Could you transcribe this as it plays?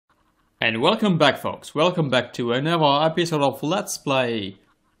And welcome back, folks. Welcome back to another episode of Let's Play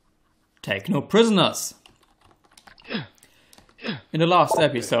Take No Prisoners. In the last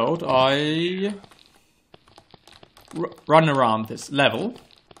episode, I run around this level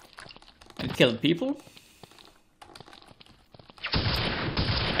and killed people.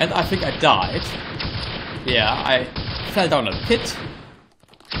 And I think I died. Yeah, I fell down a pit.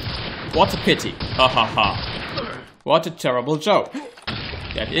 What a pity. Ha ha ha. What a terrible joke.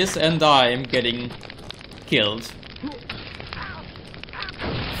 That is, and I'm getting killed.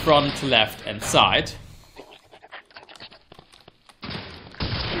 Front, left and side.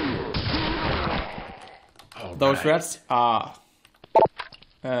 Those rats are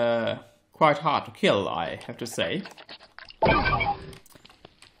quite hard to kill, I have to say. I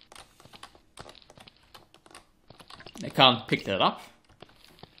can't pick that up.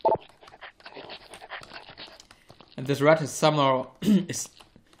 And this rat is somehow is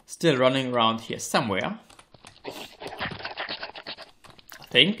still running around here somewhere. I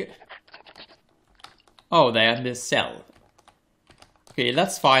think. Oh, they're in this cell. Okay,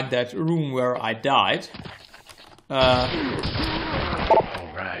 let's find that room where I died. Alright.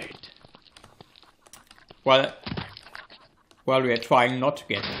 While we are trying not to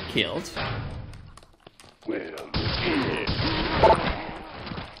get killed. Well,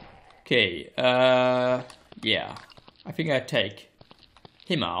 Okay, yeah. I think I take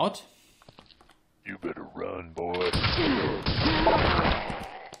him out. you better run, boy.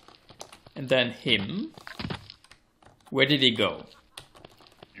 And then him. Where did he go?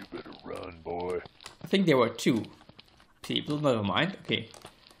 You better run, boy. I think there were two people, never mind. Okay.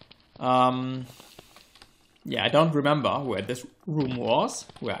 Yeah, I don't remember where this room was,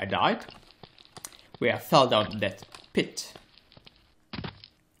 where I died. Where I fell down that pit.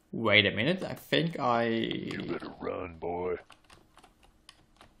 Wait a minute, I think You better run, boy.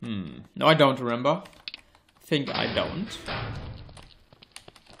 No, I don't remember. I think I don't.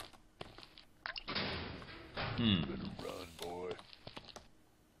 You better run, boy.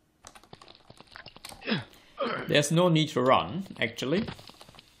 There's no need to run, actually.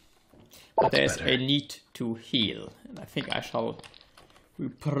 But there's better. a need to heal. And I think I shall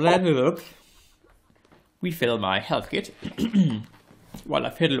refill my health kit. While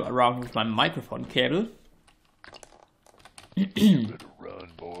I fiddle around with my microphone cable. You better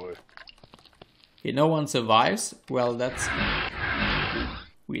run, boy. Okay, no one survives. Well, that's...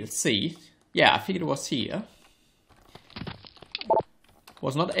 We'll see. Yeah, I think it was here.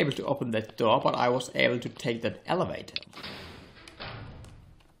 Was not able to open that door, but I was able to take that elevator.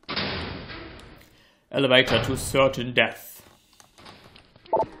 Elevator to certain death.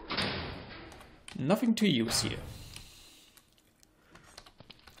 Nothing to use here.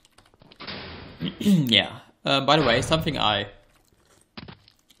 Yeah. By the way, something I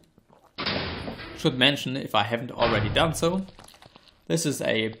should mention if I haven't already done so. This is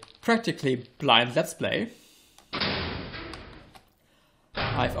a practically blind Let's Play.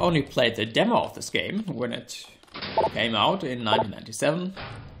 I've only played the demo of this game when it came out in 1997.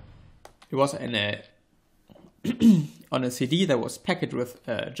 It was in a on a CD that was packaged with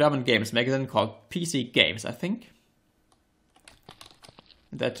a German games magazine called PC Games, I think.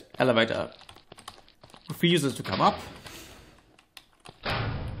 That elevator refuses to come up.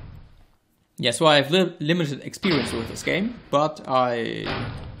 Yeah, so I have limited experience with this game, but I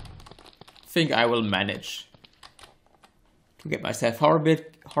think I will manage to get myself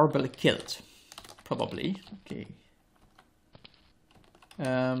horribly killed. Probably. Okay.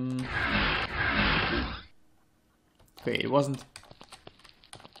 Okay, it wasn't...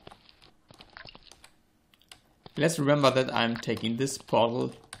 Let's remember that I'm taking this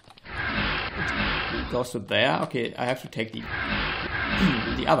portal. It goes to there. Okay, I have to take the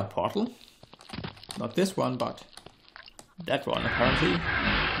the other portal. Not this one, but that one apparently.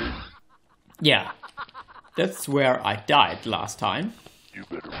 Yeah, that's where I died last time. You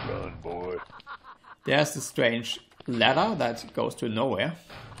better run, boy. There's this strange ladder that goes to nowhere.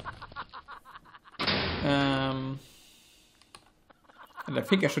 And I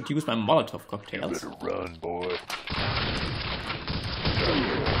think I should use my Molotov You cocktails. better run, boy.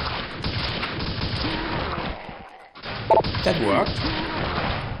 That worked.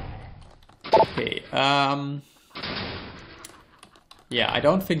 Okay, yeah, I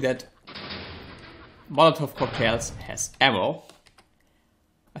don't think that Molotov cocktails has ammo.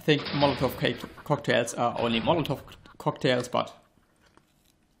 I think Molotov cocktails are only Molotov cocktails, but...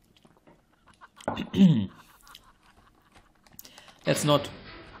 Let's not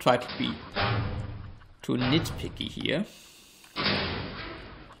try to be too nitpicky here.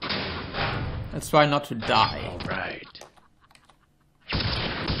 Let's try not to die. Alright.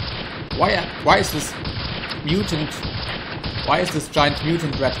 Why is this mutant? Why is this giant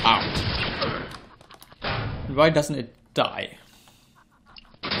mutant rat armed? And why doesn't it die?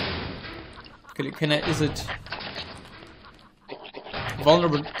 Is it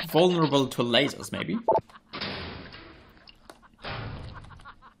vulnerable to lasers? Maybe.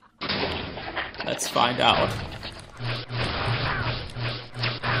 Let's find out.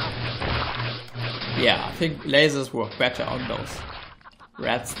 Yeah, I think lasers work better on those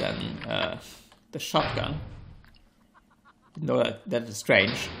rats than the shotgun. No, that is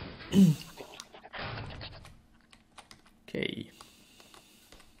strange. Okay.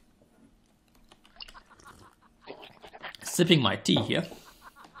 Sipping my tea here.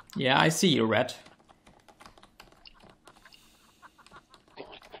 Yeah, I see you, rat.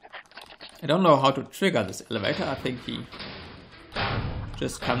 I don't know how to trigger this elevator. I think he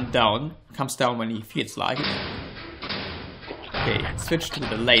just comes down when he feels like it. Okay, switch to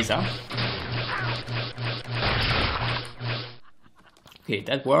the laser. Okay,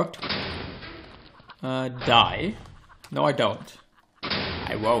 that worked. Die. No, I don't.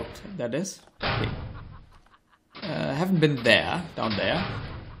 I won't, that is. Okay. Haven't been there, down there,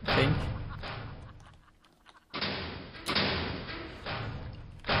 I think.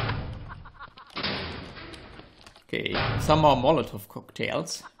 Okay, some more Molotov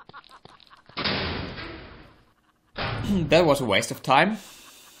cocktails. That was a waste of time.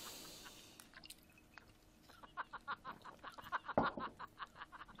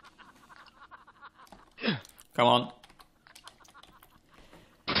 Come on.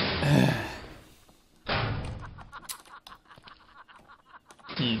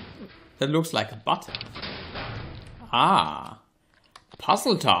 That looks like a button. Ah,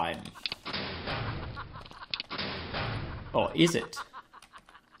 puzzle time. Or is it?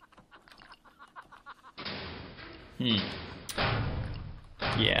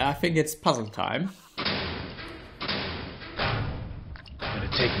 Yeah, I think it's puzzle time. Gonna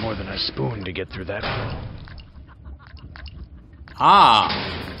take more than a spoon to get through that floor. Ah!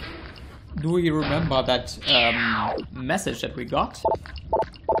 Do you remember that message that we got?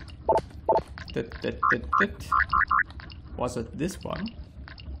 Was it this one?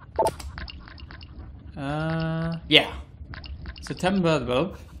 Yeah. September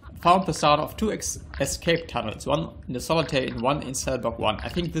 12th. Found the start of 2 escape tunnels. One in the solitary and one in cell block 1. I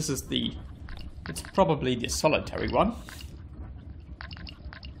think this is the... It's probably the solitary one.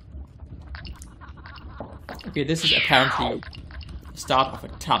 Okay, this is apparently the start of a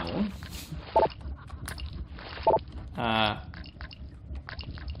tunnel.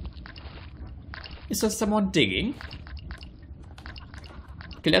 Is there someone digging?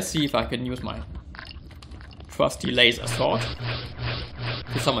 Okay, let's see if I can use my trusty laser sword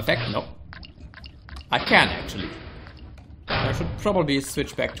to some effect. No, I can actually. I should probably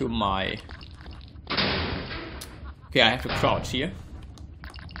switch back to my... Okay, I have to crouch here.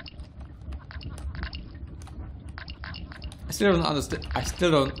 I still don't understand. I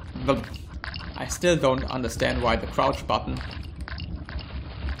still don't understand why the crouch button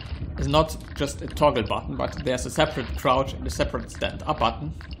is not just a toggle button, but there's a separate crouch and a separate stand up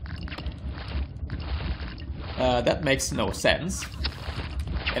button. That makes no sense.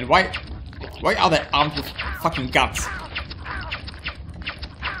 And why are they armed with fucking guns?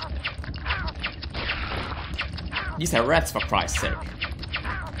 These are rats, for Christ's sake.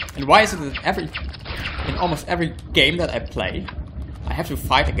 And why is it that in almost every game that I play, I have to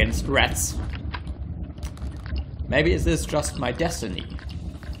fight against rats? Maybe is this just my destiny?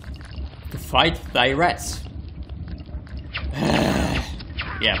 To fight thy rats.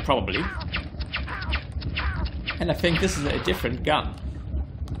 Yeah, probably. And I think this is a different gun.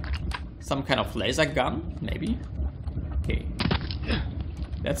 Some kind of laser gun, maybe? Okay.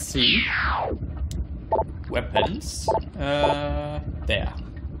 Let's see. Weapons. There.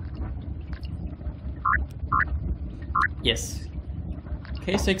 Yes.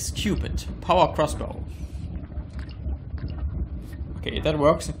 K6 Cupid. Power crossbow. Okay, that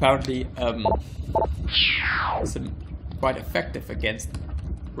works. Apparently, it's quite effective against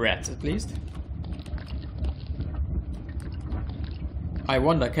rats, at least. I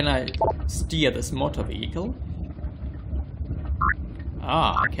wonder, can I steer this motor vehicle?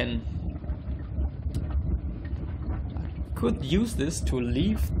 Ah, I can... I could use this to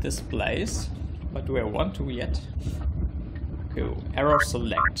leave this place, but do I want to yet? Okay, arrow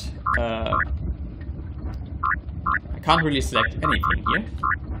select. I can't really select anything here.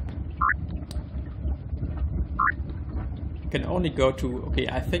 I can only go to... Okay,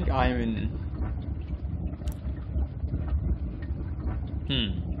 I think I'm in...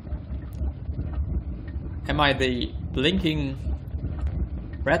 Am I the blinking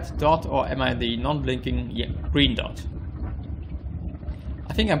red dot or am I the non-blinking green dot?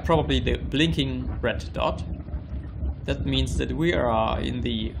 I think I'm probably the blinking red dot. That means that we are in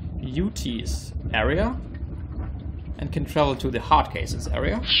the UT's area and can travel to the hard cases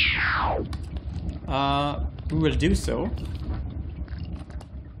area. We will do so.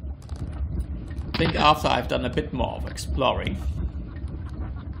 I think after I've done a bit more of exploring.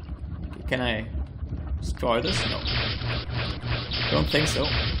 Okay, can I destroy this? No. Don't think so.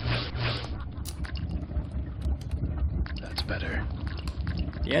 That's better.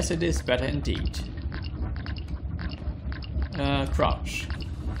 Yes, it is better indeed. Crouch.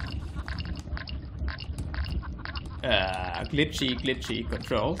 Glitchy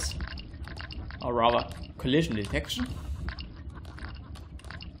controls. Or rather, collision detection.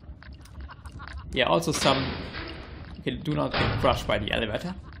 Yeah, also some... Okay, do not get crushed by the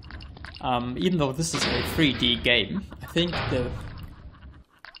elevator. Even though this is a 3D game, I think the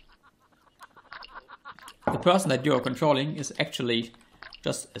person that you are controlling is actually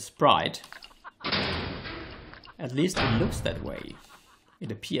just a sprite. At least it looks that way.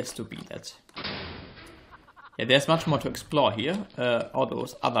 It appears to be that. Yeah, there's much more to explore here. All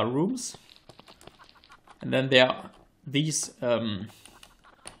those other rooms. And then there are these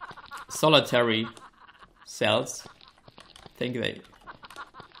solitary cells. I think they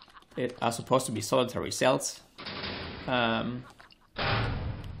are supposed to be solitary cells. But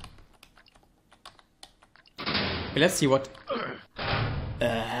let's see what...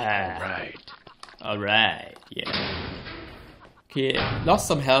 Alright, yeah. Okay, lost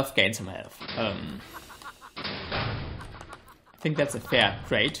some health, gained some health. I think that's a fair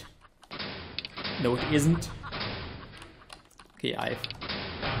trade. No, it isn't. Okay,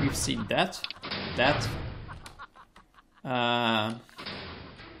 we've seen that.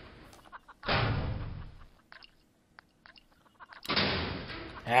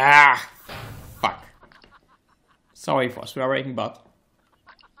 Fuck. Sorry for swearing, but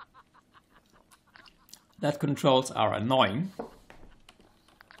that controls are annoying.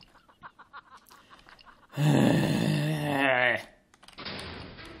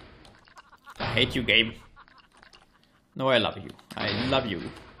 I hate you, game. No, I love you. I love you.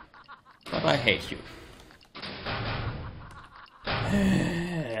 But I hate you.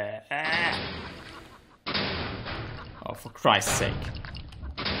 Oh, for Christ's sake.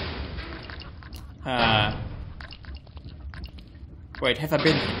 Wait, have I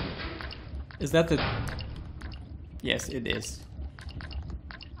been here? Is that the... Yes, it is.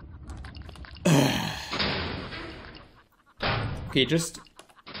 Okay, just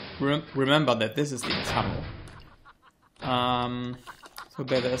remember that this is the tunnel. So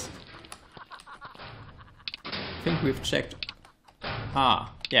there is... I think we've checked...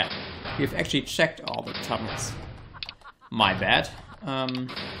 yeah. We've actually checked all the tunnels. My bad.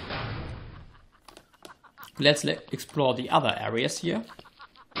 Let's explore the other areas here.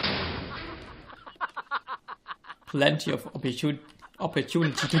 Plenty of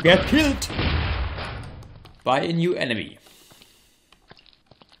opportunity to get killed by a new enemy.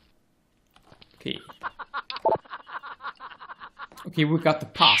 Okay. Okay, we got the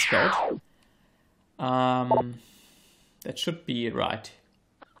passcode. That should be right.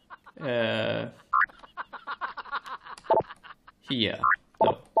 Here.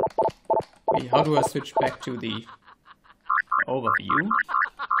 No. Okay, how do I switch back to the overview?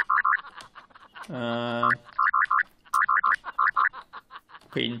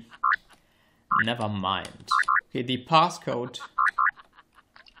 Okay, never mind. Okay, the passcode.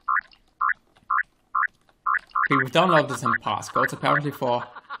 Okay, we've downloaded some passcodes apparently for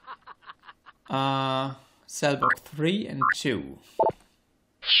cell block 3 and 2.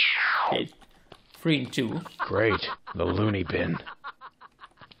 Okay, 3 and 2. Great, the loony bin.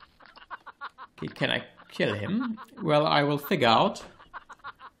 Okay, can I kill him? Well, I will figure out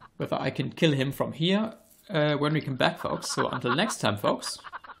whether I can kill him from here when we come back, folks. So until next time, folks.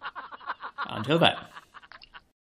 Until then.